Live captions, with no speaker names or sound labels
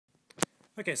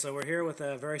Okay, so we're here with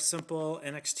a very simple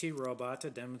NXT robot to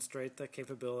demonstrate the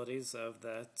capabilities of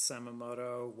the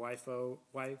Samomoto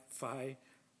Wi-Fi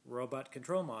robot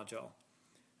control module.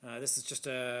 This is just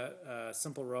a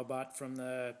simple robot from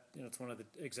the, it's one of the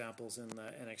examples in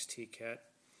the NXT kit.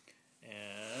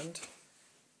 And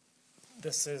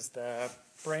this is the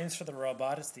brains for the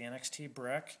robot. It's the NXT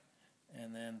brick.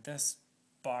 And then this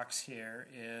box here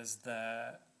is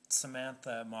the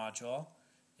Samantha module.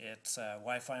 It's a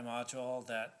Wi-Fi module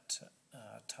that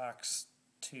talks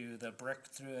to the brick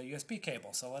through a USB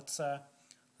cable. So let's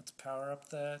power up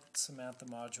the Samantha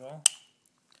module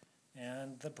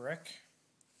and the brick.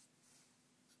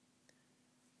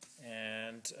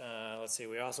 And let's see,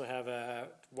 we also have a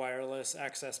wireless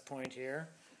access point here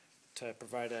to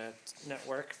provide a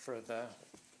network for the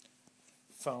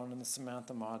phone and the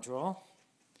Samantha module.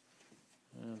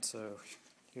 And so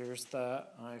here's the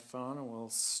iPhone, and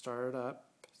we'll start up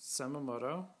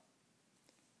Samomoto.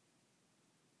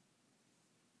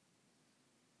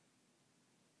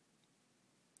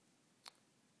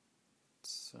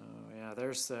 So yeah,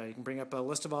 there's you can bring up a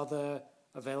list of all the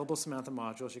available Samantha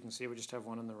modules. You can see we just have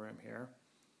one in the room here,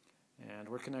 and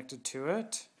we're connected to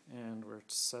it, and we're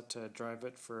set to drive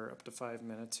it for up to 5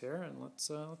 minutes here. And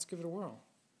let's give it a whirl.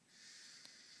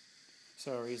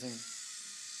 So we're using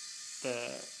the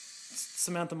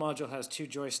Samantha module has 2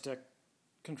 joystick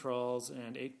controls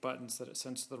and 8 buttons that it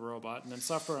sends to the robot, and then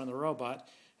software on the robot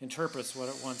interprets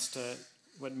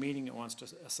what meaning it wants to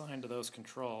assign to those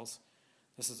controls.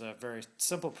 This is a very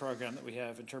simple program that we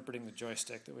have interpreting the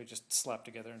joystick that we just slapped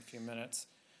together in a few minutes.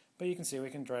 But you can see we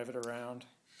can drive it around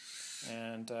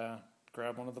and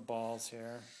grab one of the balls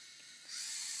here.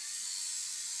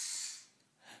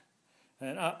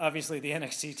 And obviously the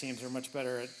NXT teams are much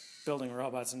better at building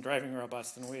robots and driving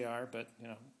robots than we are, but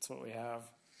it's what we have.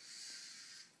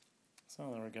 So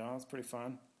there we go, it's pretty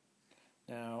fun.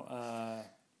 Now,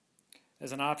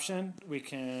 as an option, we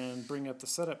can bring up the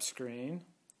setup screen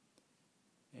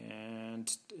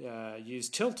and use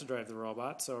tilt to drive the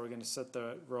robot. So we're going to set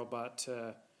the robot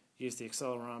to use the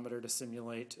accelerometer to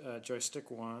simulate joystick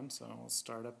 1. So we'll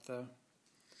start up the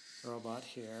robot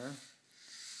here.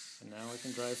 And now we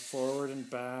can drive forward and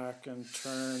back and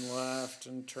turn left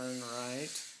and turn right.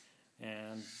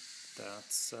 And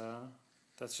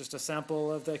that's just a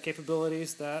sample of the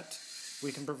capabilities that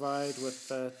we can provide with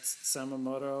the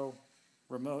Samomoto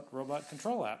remote robot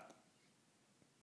control app.